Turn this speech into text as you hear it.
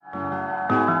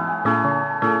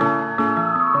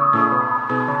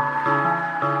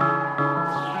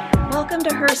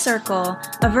Her Circle,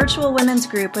 a virtual women's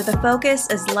group where the focus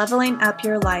is leveling up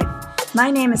your life.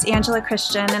 My name is Angela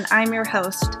Christian, and I'm your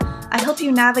host. I help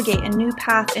you navigate a new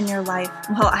path in your life.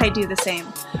 Well, I do the same.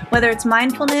 Whether it's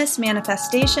mindfulness,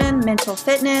 manifestation, mental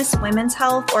fitness, women's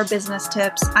health, or business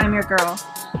tips, I'm your girl.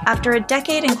 After a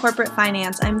decade in corporate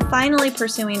finance, I'm finally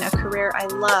pursuing a career I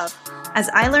love. As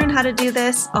I learn how to do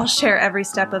this, I'll share every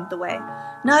step of the way.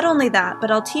 Not only that, but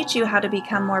I'll teach you how to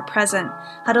become more present,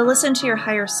 how to listen to your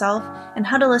higher self, and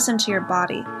how to listen to your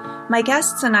body. My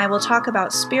guests and I will talk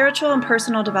about spiritual and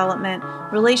personal development,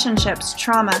 relationships,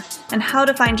 trauma, and how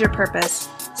to find your purpose.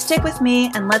 Stick with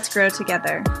me and let's grow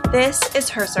together. This is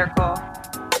Her Circle.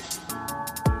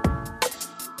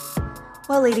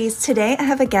 Well, ladies, today I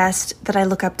have a guest that I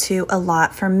look up to a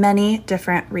lot for many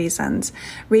different reasons.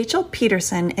 Rachel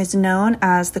Pedersen is known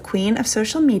as the queen of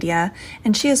social media,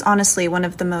 and she is honestly one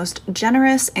of the most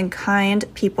generous and kind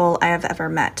people I have ever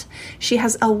met. She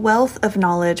has a wealth of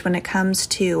knowledge when it comes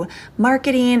to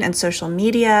marketing and social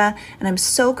media, and I'm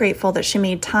so grateful that she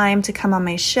made time to come on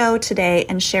my show today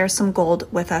and share some gold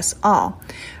with us all.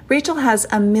 Rachel has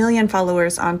 1 million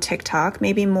followers on TikTok,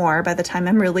 maybe more by the time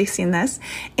I'm releasing this,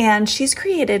 and she's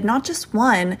created not just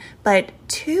one, but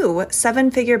 2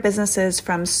 7-figure businesses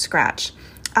from scratch.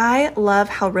 I love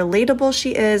how relatable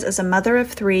she is as a mother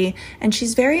of 3, and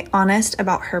she's very honest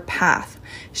about her path.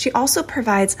 She also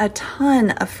provides a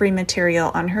ton of free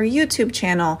material on her YouTube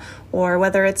channel, or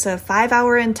whether it's a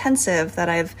 5-hour intensive that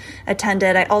I've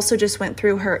attended. I also just went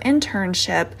through her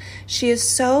internship. She is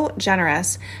so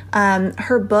generous.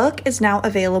 Her book is now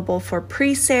available for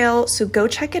pre-sale, so go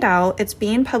check it out. It's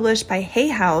being published by Hay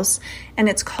House, and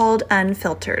it's called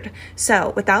Unfiltered.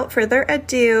 So without further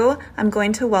ado, I'm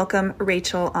going to welcome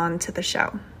Rachel onto the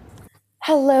show.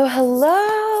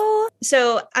 Hello.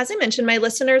 So as I mentioned, my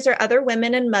listeners are other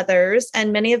women and mothers,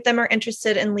 and many of them are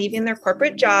interested in leaving their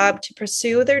corporate job to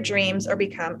pursue their dreams or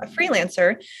become a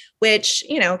freelancer, which,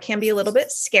 can be a little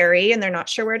bit scary and they're not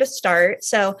sure where to start.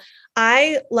 So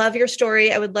I love your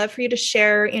story. I would love for you to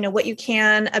share, what you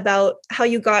can about how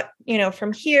you got,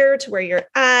 from here to where you're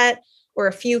at, or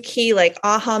a few key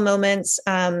aha moments,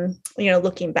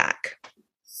 looking back.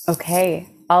 Okay.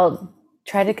 I'll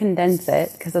try to condense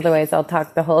it because otherwise I'll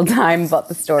talk the whole time about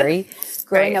the story.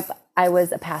 Growing up, I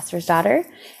was a pastor's daughter,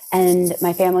 and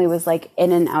my family was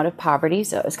in and out of poverty.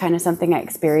 So it was kind of something I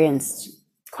experienced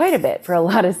quite a bit for a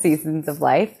lot of seasons of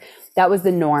life. That was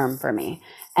the norm for me.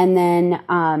 And then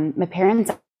my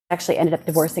parents actually ended up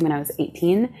divorcing when I was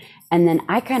 18. And then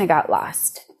I kind of got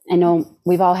lost. I know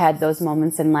we've all had those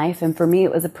moments in life. And for me,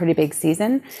 it was a pretty big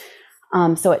season.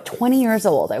 So at 20 years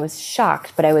old, I was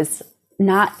shocked, but I was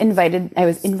not invited. I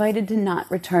was invited to not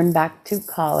return back to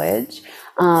college,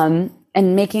 and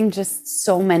making just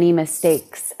so many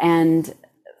mistakes. And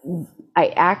I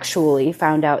actually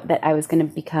found out that I was going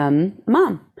to become a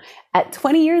mom at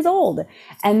 20 years old.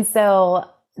 And so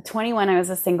 21, I was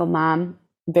a single mom.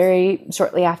 Very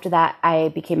shortly after that, I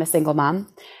became a single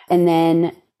mom. And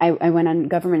then I went on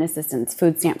government assistance,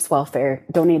 food stamps, welfare,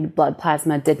 donated blood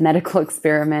plasma, did medical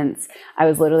experiments. I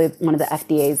was literally one of the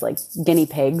FDA's guinea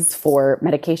pigs for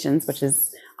medications, which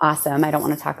is awesome. I don't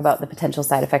want to talk about the potential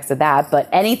side effects of that, but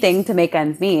anything to make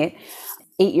ends meet.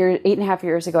 8.5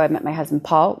 years ago, I met my husband,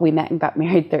 Paul. We met and got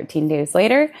married 13 days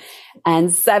later.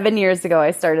 And 7 years ago,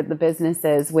 I started the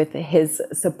businesses with his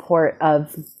support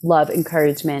of love,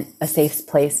 encouragement, a safe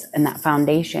place, and that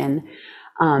foundation.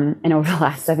 And over the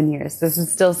last 7 years, this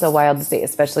is still so wild to say,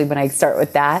 especially when I start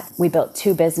with that. We built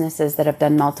 2 businesses that have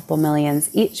done multiple millions.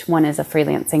 Each one is a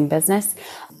freelancing business.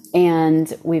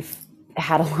 And we've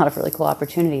had a lot of really cool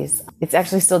opportunities. It's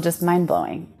actually still just mind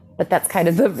blowing, but that's kind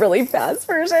of the really fast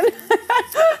version.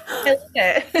 I love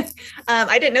it.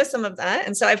 I didn't know some of that.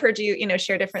 And so I've heard you,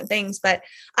 share different things, but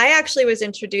I actually was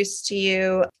introduced to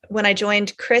you when I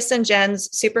joined Chris and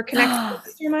Jen's Super Connected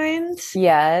Mastermind.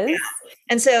 Yes. Yeah.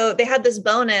 And so they had this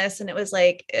bonus, and it was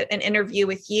an interview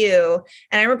with you.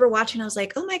 And I remember watching, I was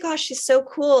like, oh my gosh, she's so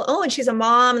cool. Oh, and she's a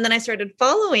mom. And then I started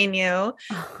following you.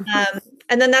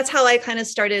 And then that's how I kind of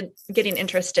started getting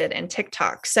interested in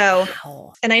TikTok. So,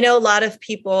 And I know a lot of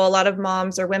people, a lot of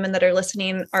moms or women that are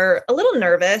listening are a little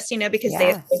nervous, because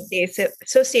they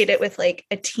associate it with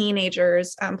a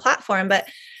teenager's platform. But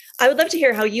I would love to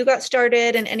hear how you got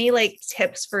started and any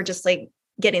tips for just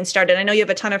getting started. I know you have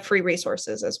a ton of free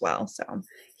resources as well.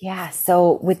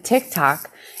 So with TikTok,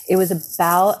 it was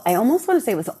I almost want to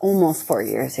say it was almost 4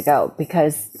 years ago,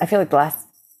 because I feel like the last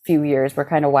few years were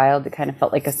kind of wild. It kind of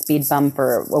felt like a speed bump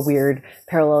or a weird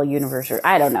parallel universe, or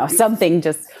I don't know, something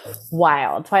just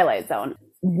wild, Twilight Zone.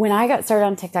 When I got started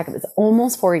on TikTok, it was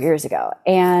almost 4 years ago,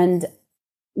 and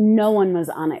no one was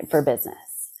on it for business.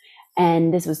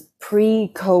 And this was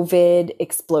pre-COVID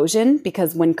explosion,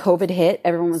 because when COVID hit,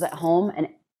 everyone was at home and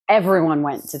everyone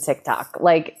went to TikTok.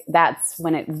 Like that's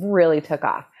when it really took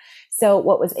off. So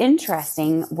what was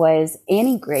interesting was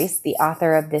Annie Grace, the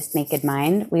author of This Naked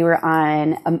Mind. We were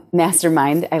on a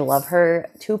mastermind. I love her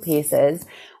to pieces.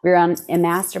 We were on a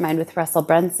mastermind with Russell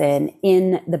Brunson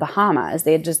in the Bahamas.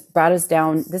 They had just brought us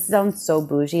down. This sounds so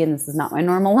bougie and this is not my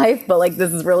normal life, but like,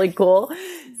 this is really cool.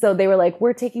 So they were like,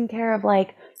 we're taking care of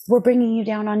like, we're bringing you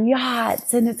down on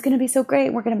yachts and it's going to be so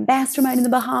great. We're going to mastermind in the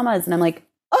Bahamas. And I'm like,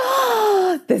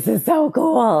 oh, this is so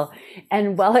cool.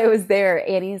 And while I was there,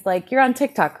 Annie's like, you're on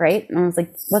TikTok, right? And I was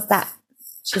like, what's that?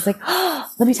 She's like, oh,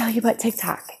 let me tell you about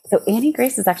TikTok. So Annie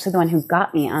Grace is actually the one who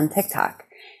got me on TikTok.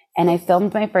 And I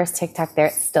filmed my first TikTok there.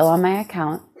 It's still on my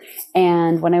account.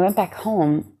 And when I went back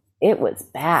home, it was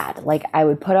bad. Like I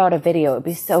would put out a video, it'd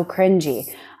be so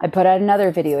cringy. I'd put out another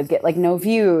video, it'd get like no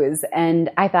views. And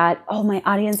I thought, oh, my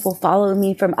audience will follow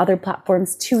me from other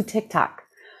platforms to TikTok.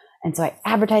 And so I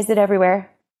advertised it everywhere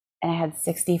and I had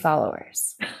 60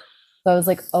 followers. So I was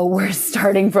like, oh, we're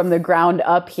starting from the ground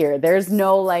up here. There's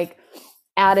no like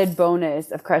added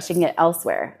bonus of crushing it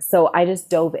elsewhere. So I just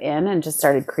dove in and just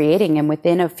started creating. And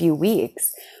within a few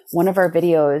weeks, one of our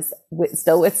videos,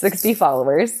 still with 60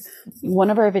 followers, one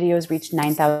of our videos reached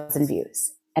 9,000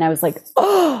 views. And I was like,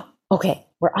 oh, okay,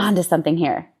 we're on to something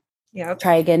here. Yeah.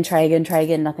 Try again.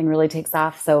 Nothing really takes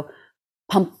off. So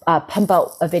pump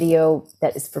out a video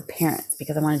that is for parents,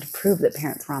 because I wanted to prove that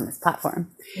parents were on this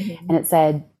platform. Mm-hmm. And it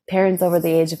said, parents over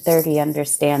the age of 30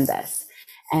 understand this.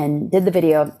 And did the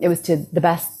video. It was to the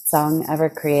best song ever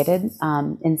created,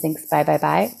 NSYNC's Bye Bye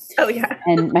Bye. Oh, yeah.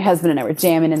 And my husband and I were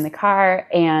jamming in the car,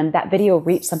 and that video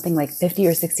reached something like 50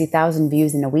 or 60,000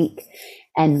 views in a week.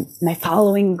 And my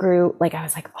following grew. Like, I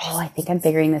was like, oh, I think I'm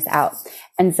figuring this out.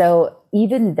 And so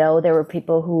even though there were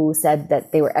people who said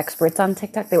that they were experts on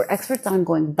TikTok, they were experts on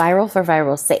going viral for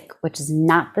viral's sake, which is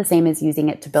not the same as using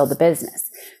it to build a business.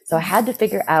 So I had to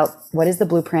figure out, what is the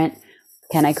blueprint?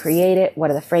 Can I create it? What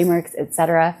are the frameworks,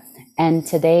 etc.? And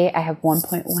today I have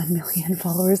 1.1 million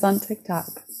followers on TikTok.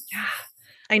 Yeah,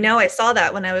 I know. I saw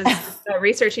that when I was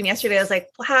researching yesterday. I was like,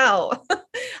 wow,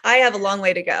 I have a long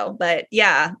way to go. But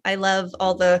yeah, I love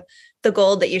all the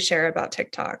gold that you share about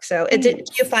TikTok. So do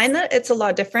you find that it's a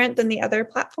lot different than the other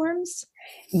platforms?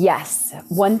 Yes.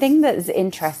 One thing that is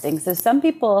interesting. So some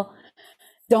people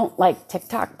don't like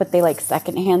TikTok, but they like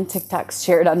secondhand TikToks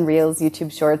shared on Reels,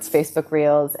 YouTube Shorts, Facebook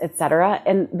Reels, etc.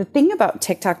 And the thing about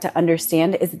TikTok to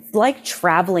understand is it's like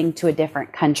traveling to a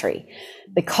different country.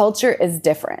 The culture is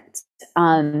different.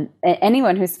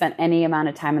 Anyone who's spent any amount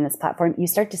of time on this platform, you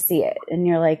start to see it and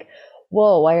you're like,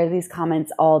 whoa, why are these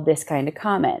comments all this kind of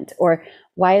comment? Or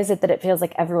why is it that it feels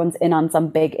like everyone's in on some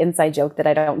big inside joke that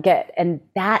I don't get? And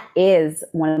that is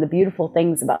one of the beautiful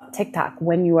things about TikTok.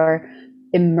 When you are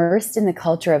immersed in the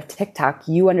culture of TikTok,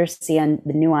 you understand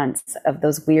the nuance of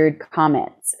those weird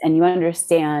comments, and you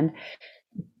understand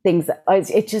things.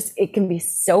 It can be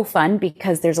so fun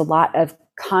because there's a lot of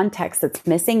context that's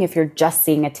missing if you're just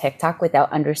seeing a TikTok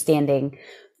without understanding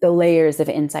the layers of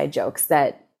inside jokes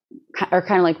that are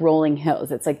kind of like rolling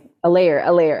hills. It's like a layer.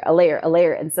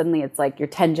 And suddenly it's like you're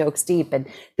 10 jokes deep, and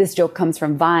this joke comes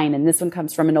from Vine, and this one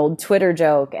comes from an old Twitter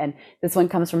joke, and this one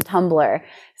comes from Tumblr.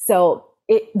 So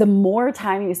the more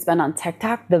time you spend on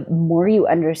TikTok, the more you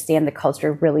understand the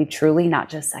culture really, truly, not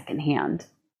just secondhand.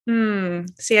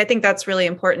 See, I think that's really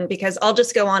important, because I'll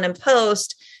just go on and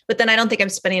post, but then I don't think I'm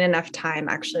spending enough time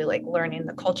actually like learning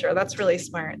the culture. That's really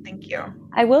smart. Thank you.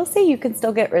 I will say you can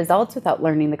still get results without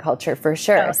learning the culture, for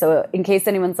sure. Oh. So in case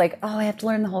anyone's like, oh, I have to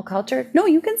learn the whole culture. No,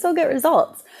 you can still get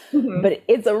results. Mm-hmm. But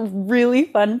it's a really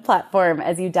fun platform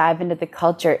as you dive into the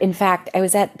culture. In fact, I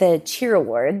was at the Cheer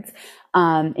Awards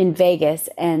in Vegas,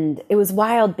 and it was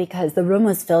wild because the room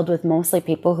was filled with mostly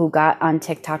people who got on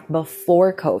TikTok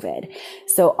before COVID.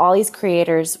 So all these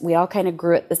creators, we all kind of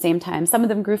grew at the same time. Some of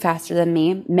them grew faster than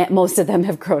me. Most of them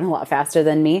have grown a lot faster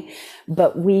than me,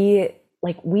 but we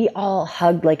all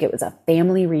hugged like it was a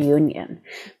family reunion,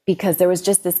 because there was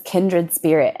just this kindred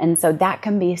spirit. And so that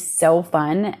can be so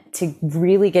fun to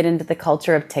really get into the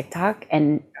culture of TikTok,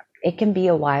 and it can be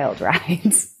a wild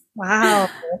ride. Wow.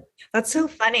 That's so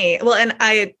funny. Well, and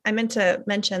I meant to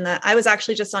mention that I was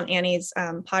actually just on Annie's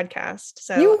podcast.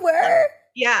 So you were?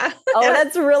 Yeah. Oh,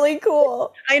 that's really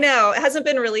cool. I know. It hasn't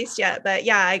been released yet, but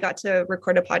yeah, I got to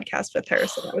record a podcast with her.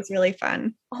 So that was really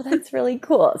fun. Oh, that's really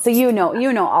cool. So you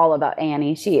know all about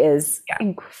Annie. She is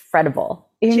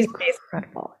incredible. She's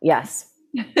incredible. Yes.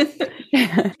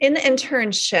 In the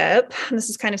internship, this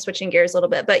is kind of switching gears a little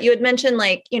bit, but you had mentioned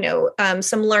like,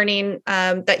 some learning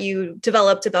that you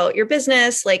developed about your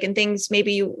business, like, and things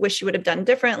maybe you wish you would have done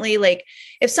differently. Like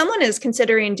if someone is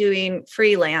considering doing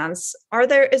freelance,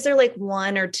 is there like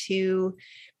one or two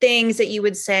things that you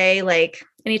would say, like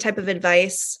any type of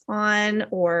advice on,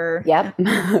 or? Yep.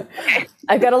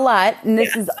 I got a lot. And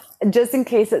this is just in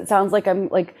case it sounds like I'm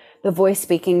like the voice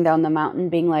speaking down the mountain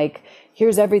being like,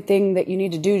 here's everything that you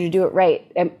need to do it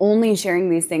right. I'm only sharing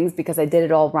these things because I did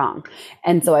it all wrong.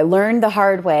 And so I learned the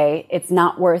hard way. It's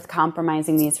not worth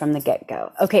compromising these from the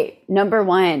get-go. Okay. Number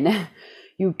one,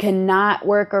 you cannot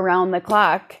work around the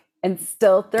clock and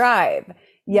still thrive.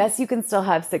 Yes, you can still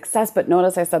have success, but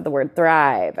notice I said the word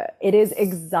thrive. It is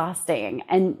exhausting.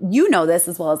 And you know this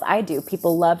as well as I do.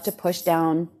 People love to push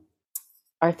down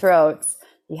our throats.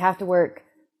 You have to work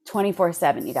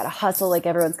 24/7. You got to hustle like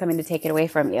everyone's coming to take it away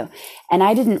from you. And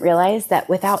I didn't realize that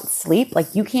without sleep,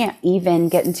 like you can't even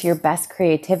get into your best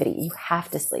creativity. You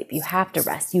have to sleep. You have to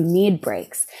rest. You need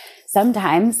breaks.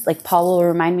 Sometimes, like Paul will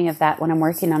remind me of that when I'm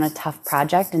working on a tough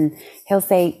project, and he'll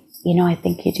say, I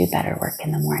think you do better work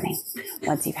in the morning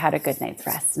once you've had a good night's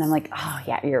rest. And I'm like, oh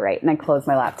yeah, you're right. And I close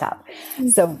my laptop.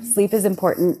 So sleep is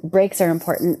important. Breaks are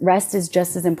important. Rest is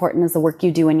just as important as the work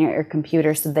you do in your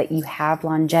computer so that you have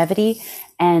longevity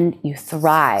and you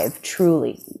thrive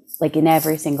truly, like in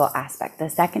every single aspect. The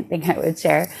second thing I would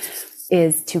share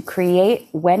is to create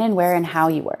when and where and how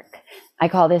you work. I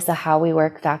call this a how we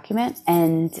work document.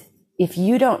 And if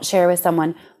you don't share with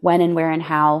someone when and where and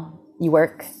how you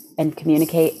work and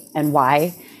communicate and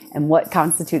why and what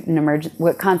constitutes an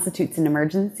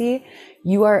emergency,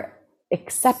 you are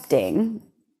accepting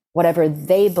whatever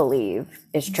they believe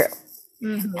is true.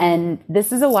 Mm-hmm. And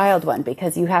this is a wild one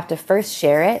because you have to first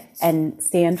share it and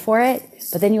stand for it,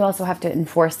 but then you also have to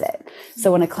enforce it.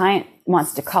 So when a client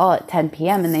wants to call at 10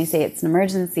 p.m. and they say it's an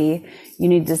emergency, you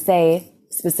need to say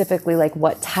specifically like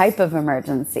what type of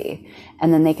emergency,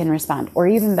 and then they can respond. Or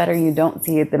even better, you don't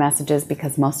see the messages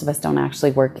because most of us don't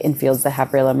actually work in fields that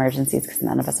have real emergencies because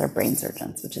none of us are brain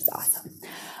surgeons, which is awesome.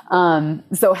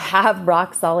 So have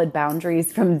rock solid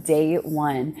boundaries from day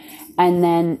one. And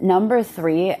then number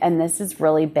 3, and this is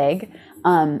really big,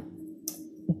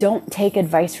 don't take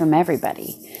advice from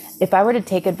everybody. If I were to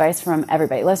take advice from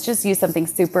everybody, let's just use something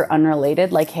super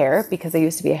unrelated like hair, because I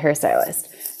used to be a hairstylist.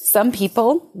 Some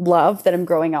people love that I'm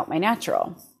growing out my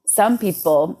natural. Some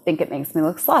people think it makes me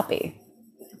look sloppy.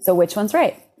 So which one's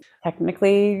right?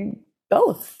 Technically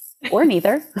both or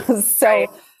neither. So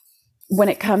when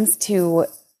it comes to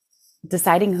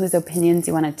deciding whose opinions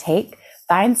you want to take,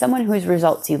 find someone whose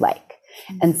results you like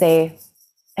and say,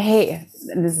 hey,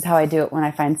 and this is how I do it when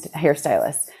I find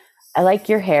hairstylists. I like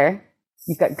your hair.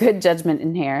 You've got good judgment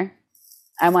in hair.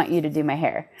 I want you to do my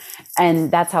hair.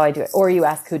 And that's how I do it. Or you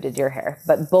ask who did your hair,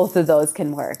 but both of those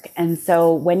can work. And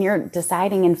so when you're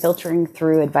deciding and filtering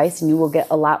through advice, and you will get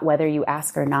a lot whether you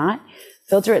ask or not,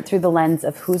 filter it through the lens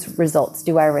of whose results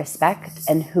do I respect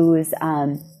and who's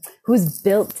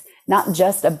built not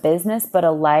just a business, but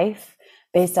a life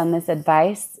based on this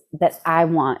advice that I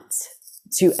want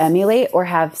to emulate or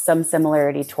have some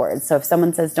similarity towards. So if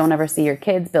someone says, don't ever see your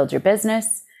kids, build your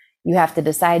business, you have to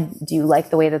decide, do you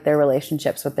like the way that their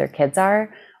relationships with their kids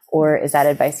are? Or is that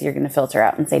advice you're going to filter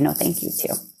out and say, no, thank you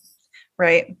to?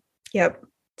 Right. Yep.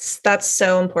 That's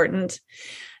so important.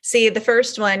 See, the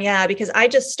first one, because I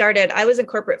was in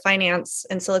corporate finance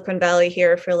in Silicon Valley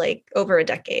here for like over a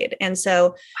decade. And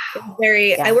so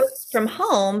I worked from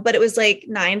home, but it was like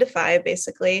 9 to 5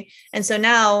 basically. And so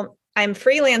now I'm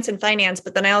freelance in finance,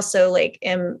 but then I also like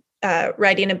am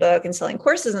writing a book and selling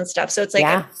courses and stuff. So it's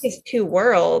like these two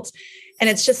worlds, and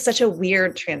it's just such a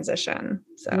weird transition.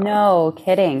 So no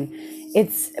kidding.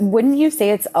 Wouldn't you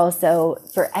say it's also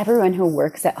for everyone who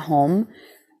works at home?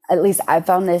 At least I've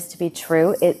found this to be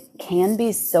true. It can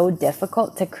be so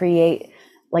difficult to create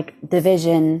like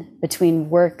division between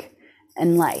work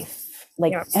and life.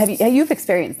 Like, you've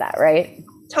experienced that, right?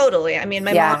 Totally. I mean,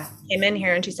 my mom came in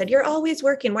here and she said, you're always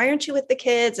working. Why aren't you with the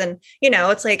kids? And,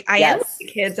 it's like, I am with the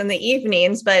kids in the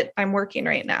evenings, but I'm working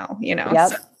right now, Yep.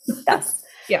 So. Yes.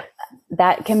 Yeah.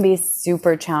 That can be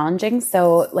super challenging.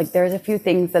 So like, there's a few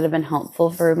things that have been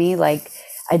helpful for me. Like,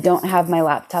 I don't have my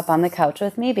laptop on the couch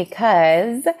with me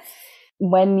because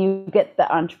when you get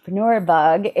the entrepreneur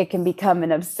bug, it can become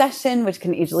an obsession, which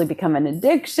can easily become an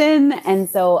addiction. And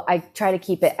so I try to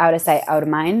keep it out of sight, out of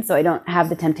mind. So I don't have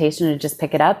the temptation to just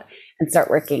pick it up and start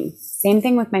working. Same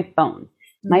thing with my phone.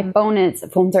 My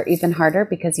phones are even harder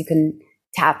because you can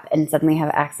tap and suddenly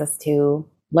have access to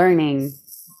learning,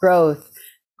 growth,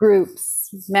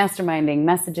 groups, masterminding,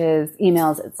 messages,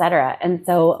 emails, etc. And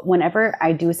so whenever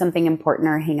I do something important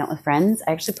or hang out with friends,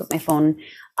 I actually put my phone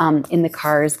in the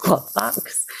car's glove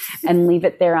box and leave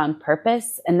it there on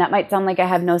purpose. And that might sound like I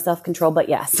have no self-control, but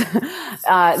yes.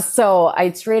 So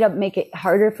I straight up make it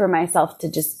harder for myself to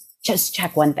just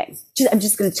check one thing. I'm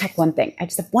just going to check one thing. I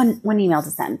just have one email to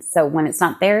send. So when it's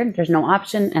not there, there's no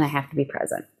option and I have to be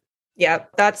present. Yeah,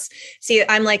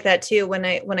 I'm like that too. When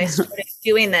I started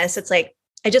doing this, it's like,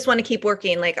 I just want to keep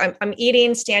working. Like I'm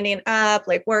eating, standing up,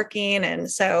 like working.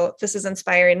 And so this is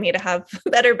inspiring me to have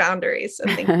better boundaries. So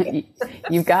thank you.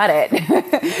 You got it.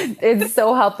 It's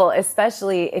so helpful,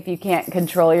 especially if you can't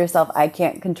control yourself. I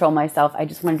can't control myself. I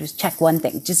just want to check one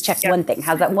thing. Just check one thing.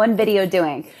 How's that one video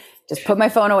doing? Just put my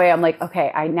phone away. I'm like,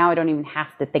 okay, I don't even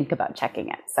have to think about checking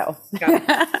it. So yep.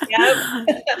 I'm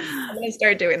going to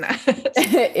start doing that.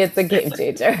 It's a game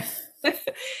changer.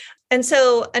 And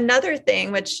so another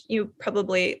thing, which you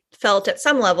probably felt at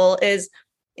some level is,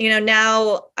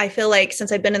 now I feel like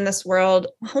since I've been in this world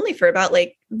only for about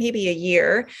like maybe a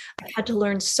year, I've had to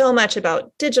learn so much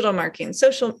about digital marketing,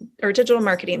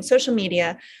 social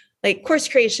media, like course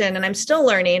creation, and I'm still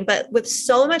learning, but with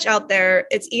so much out there,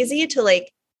 it's easy to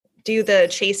like do the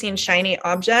chasing shiny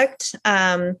object.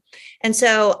 And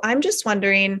so I'm just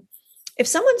wondering if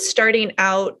someone's starting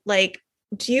out, like,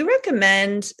 do you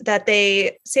recommend that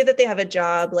they say that they have a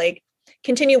job, like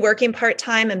continue working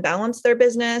part-time and balance their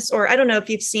business? Or I don't know if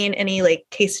you've seen any like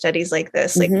case studies like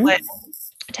this, like what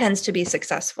tends to be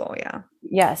successful? Yeah.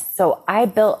 Yes. So I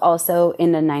built also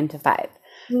in a 9-to-5.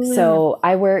 So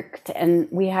I worked and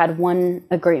we had one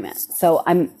agreement. So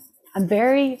I'm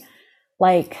very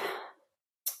like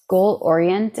goal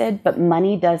oriented, but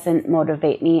money doesn't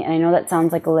motivate me. And I know that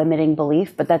sounds like a limiting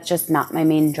belief, but that's just not my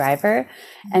main driver.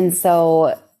 And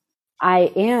so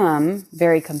I am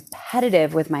very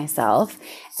competitive with myself.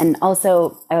 And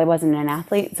also I wasn't an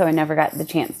athlete, so I never got the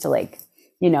chance to like,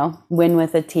 win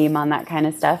with a team on that kind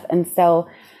of stuff. And so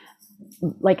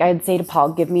like I'd say to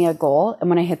Paul, give me a goal. And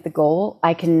when I hit the goal,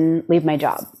 I can leave my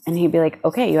job. And he'd be like,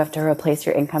 okay, you have to replace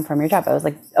your income from your job. I was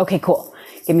like, okay, cool.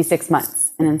 Give me 6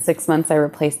 months. And in 6 months, I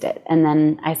replaced it. And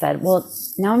then I said, well,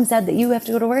 now I'm sad that you have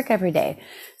to go to work every day.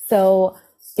 So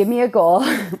give me a goal.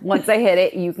 Once I hit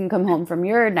it, you can come home from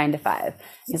your 9-to-5.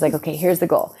 He's like, okay, here's the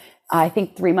goal. I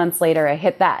think 3 months later, I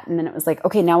hit that. And then it was like,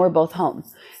 okay, now we're both home.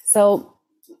 So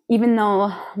even though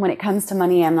when it comes to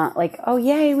money, I'm not like, oh,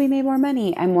 yay, we made more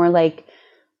money. I'm more like,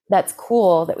 that's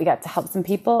cool that we got to help some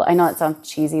people. I know it sounds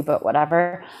cheesy, but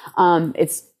whatever.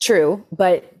 It's true.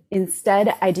 But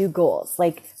instead, I do goals.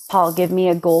 Like, Paul, give me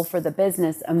a goal for the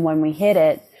business. And when we hit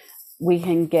it, we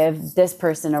can give this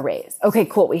person a raise. Okay,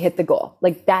 cool. We hit the goal.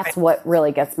 Like, that's what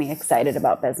really gets me excited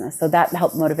about business. So that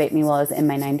helped motivate me while I was in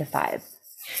my 9-to-5.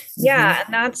 Yeah.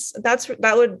 And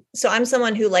so I'm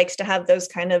someone who likes to have those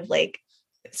kind of like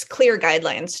clear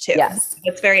guidelines too. Yes.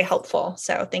 It's very helpful.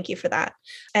 So thank you for that.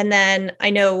 And then I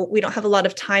know we don't have a lot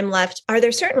of time left. Are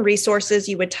there certain resources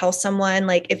you would tell someone,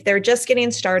 like if they're just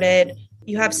getting started,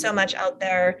 you have so much out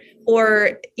there,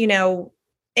 or,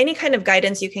 any kind of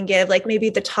guidance you can give, like maybe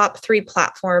the top 3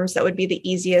 platforms that would be the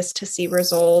easiest to see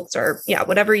results, or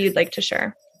whatever you'd like to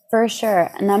share. For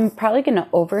sure. And I'm probably going to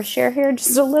overshare here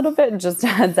just a little bit, just a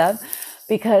heads up,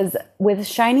 because with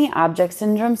shiny object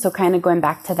syndrome, so kind of going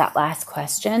back to that last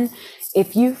question,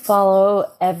 if you follow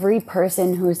every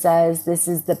person who says this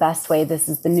is the best way, this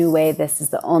is the new way, this is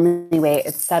the only way,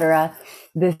 etc.,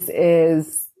 this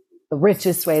is the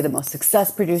richest way, the most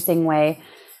success producing way,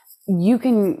 you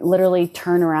can literally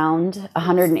turn around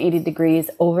 180 degrees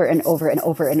over and over and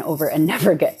over and over and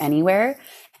never get anywhere.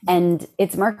 And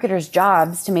it's marketers'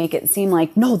 jobs to make it seem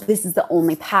like, no, this is the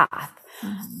only path.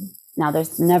 Now,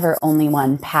 there's never only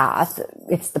one path.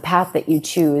 It's the path that you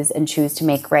choose and choose to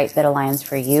make right that aligns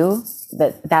for you.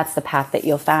 That's the path that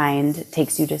you'll find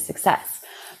takes you to success.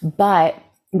 But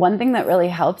one thing that really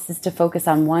helps is to focus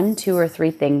on 1, 2, or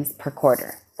 3 things per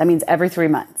quarter. That means every 3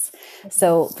 months.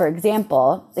 So for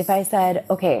example, if I said,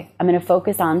 okay, I'm going to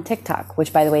focus on TikTok,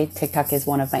 which by the way, TikTok is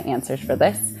one of my answers for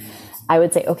this. I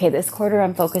would say, okay, this quarter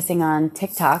I'm focusing on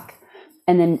TikTok.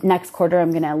 And then next quarter,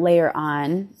 I'm going to layer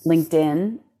on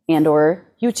LinkedIn and or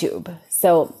YouTube.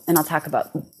 So, and I'll talk about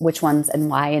which ones and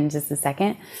why in just a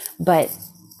second, but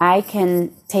I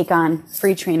can take on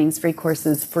free trainings, free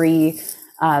courses, free,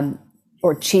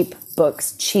 or cheap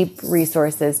books, cheap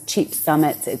resources, cheap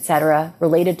summits, etc.,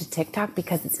 related to TikTok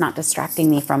because it's not distracting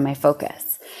me from my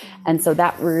focus. And so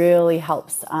that really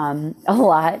helps a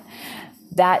lot.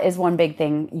 That is one big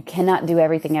thing. You cannot do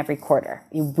everything every quarter.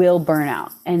 You will burn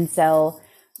out. And so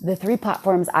the three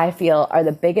platforms I feel are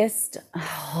the biggest.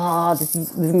 Oh, this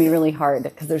is going to be really hard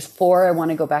because there's four I want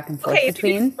to go back and forth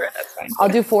between. That's fine. I'll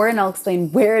do four and I'll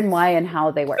explain where and why and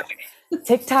how they work. Okay.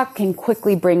 TikTok can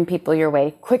quickly bring people your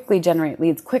way, quickly generate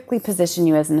leads, quickly position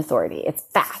you as an authority. It's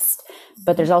fast,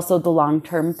 but there's also the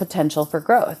long-term potential for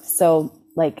growth. So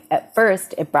like at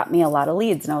first it brought me a lot of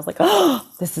leads and I was like, oh,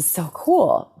 this is so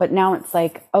cool. But now it's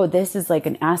like, oh, this is like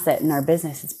an asset in our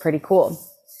business. It's pretty cool.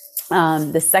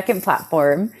 The second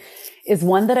platform is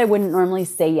one that I wouldn't normally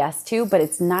say yes to, but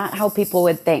it's not how people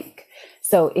would think.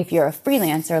 So if you're a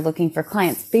freelancer looking for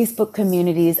clients, Facebook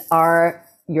communities are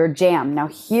your jam. Now,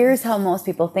 here's how most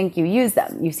people think you use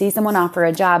them. You see someone offer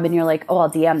a job and you're like, oh,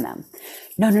 I'll DM them.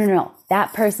 No.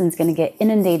 That person's going to get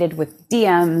inundated with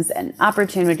DMs and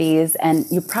opportunities, and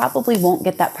you probably won't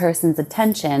get that person's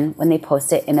attention when they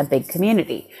post it in a big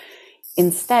community.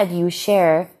 Instead, you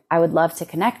share, I would love to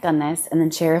connect on this, and then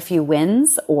share a few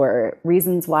wins or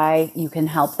reasons why you can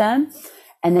help them.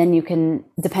 And then you can,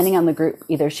 depending on the group,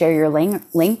 either share your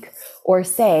link or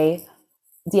say,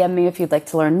 DM me if you'd like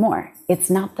to learn more. It's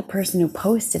not the person who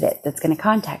posted it that's going to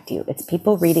contact you. It's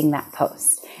people reading that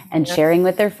post and sharing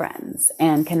with their friends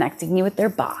and connecting you with their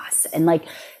boss. And like,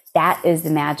 that is the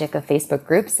magic of Facebook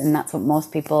groups. And that's what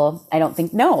most people, I don't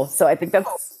think, know. So I think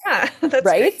that's, that's right.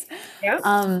 Great. Yeah.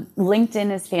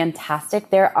 LinkedIn is fantastic.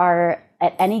 There are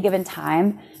at any given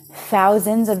time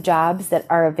thousands of jobs that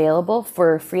are available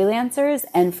for freelancers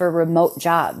and for remote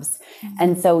jobs. Mm-hmm.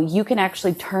 And so you can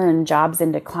actually turn jobs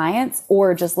into clients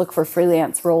or just look for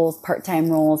freelance roles, part-time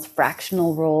roles,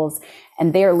 fractional roles,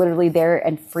 and they're literally there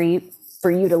and free for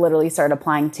you to literally start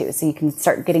applying to. So you can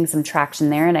start getting some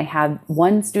traction there. And I had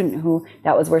one student who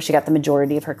that was where she got the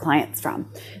majority of her clients from.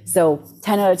 So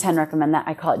 10 out of 10 recommend that.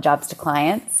 I call it jobs to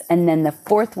clients. And then the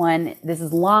fourth one, this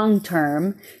is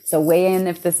long-term. So weigh in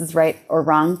if this is right or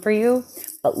wrong for you.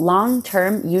 But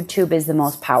long-term, YouTube is the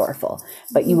most powerful,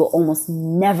 but you will almost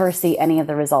never see any of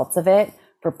the results of it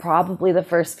for probably the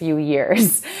first few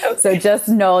years. Okay. So just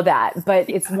know that. But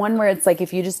it's one where it's like,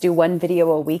 if you just do one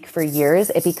video a week for years,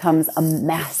 it becomes a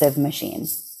massive machine.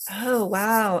 Oh,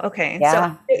 wow. Okay.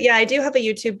 Yeah. So yeah, I do have a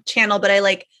YouTube channel, but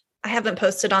I haven't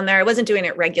posted on there. I wasn't doing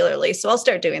it regularly. So I'll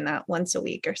start doing that once a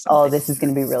week or something. Oh, this is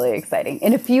going to be really exciting.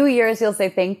 In a few years, you'll say,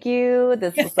 thank you.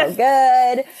 This is so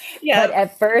good. Yeah. But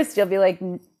at first you'll be like,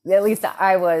 at least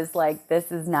I was like,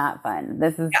 this is not fun.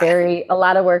 This is a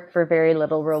lot of work for very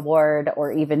little reward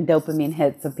or even dopamine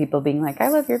hits of people being like, I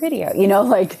love your video,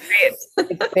 like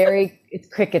it's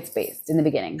crickets based in the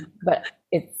beginning, but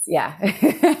it's,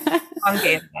 On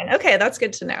game. Okay. That's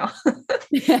good to know.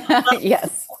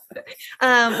 Yes.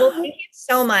 Well, thank you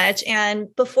so much.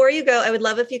 And before you go, I would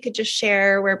love if you could just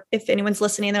share where, if anyone's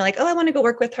listening, they're like, oh, I want to go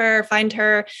work with her, find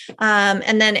her.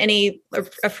 And then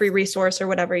a free resource or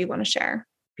whatever you want to share.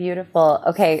 Beautiful.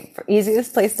 Okay.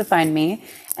 Easiest place to find me.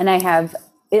 And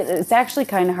it's actually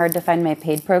kind of hard to find my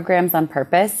paid programs on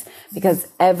purpose because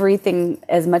everything,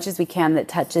 as much as we can that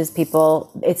touches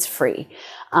people, it's free.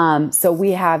 So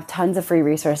we have tons of free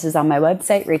resources on my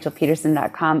website,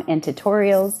 rachelpedersen.com, and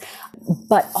tutorials.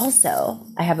 But also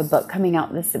I have a book coming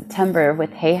out this September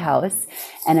with Hay House,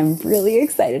 and I'm really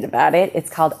excited about it. It's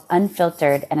called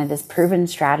Unfiltered, and it is proven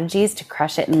strategies to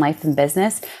crush it in life and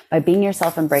business by being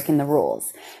yourself and breaking the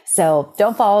rules. So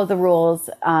don't follow the rules.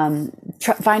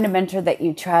 Find a mentor that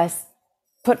you trust.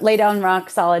 Lay down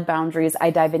rock solid boundaries. I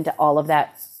dive into all of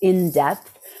that in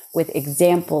depth with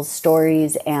examples,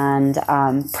 stories, and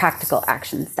practical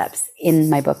action steps in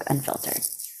my book, Unfiltered.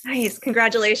 Nice.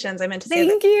 Congratulations. I meant to say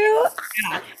Thank you.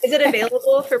 Yeah. Is it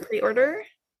available for pre-order?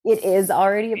 It is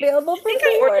already available for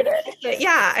pre-order.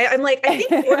 I'm like, I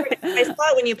think I ordered it. I saw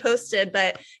it when you posted,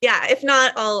 but yeah, if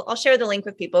not, I'll share the link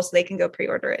with people so they can go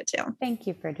pre-order it too. Thank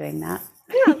you for doing that.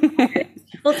 Yeah.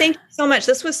 Well, thank you so much.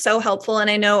 This was so helpful.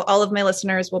 And I know all of my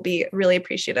listeners will be really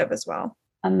appreciative as well.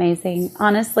 Amazing.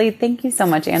 Honestly, thank you so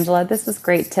much, Angela. This was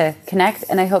great to connect.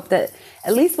 And I hope that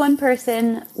at least one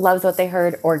person loves what they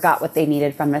heard or got what they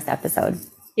needed from this episode.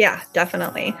 Yeah,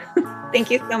 definitely. Thank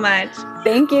you so much.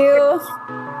 Thank you.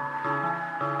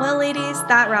 Well, ladies,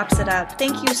 that wraps it up.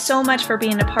 Thank you so much for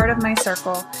being a part of my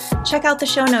circle. Check out the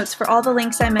show notes for all the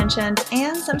links I mentioned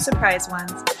and some surprise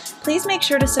ones. Please make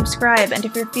sure to subscribe, and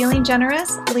if you're feeling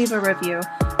generous, leave a review,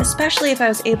 especially if I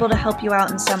was able to help you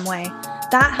out in some way.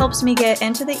 That helps me get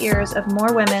into the ears of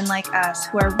more women like us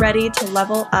who are ready to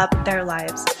level up their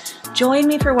lives. Join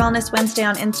me for Wellness Wednesday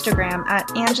on Instagram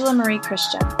at Angela Marie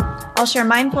Christian. I'll share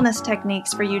mindfulness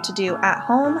techniques for you to do at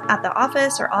home, at the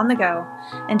office, or on the go.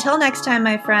 Until next time,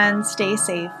 my friends, stay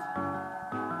safe.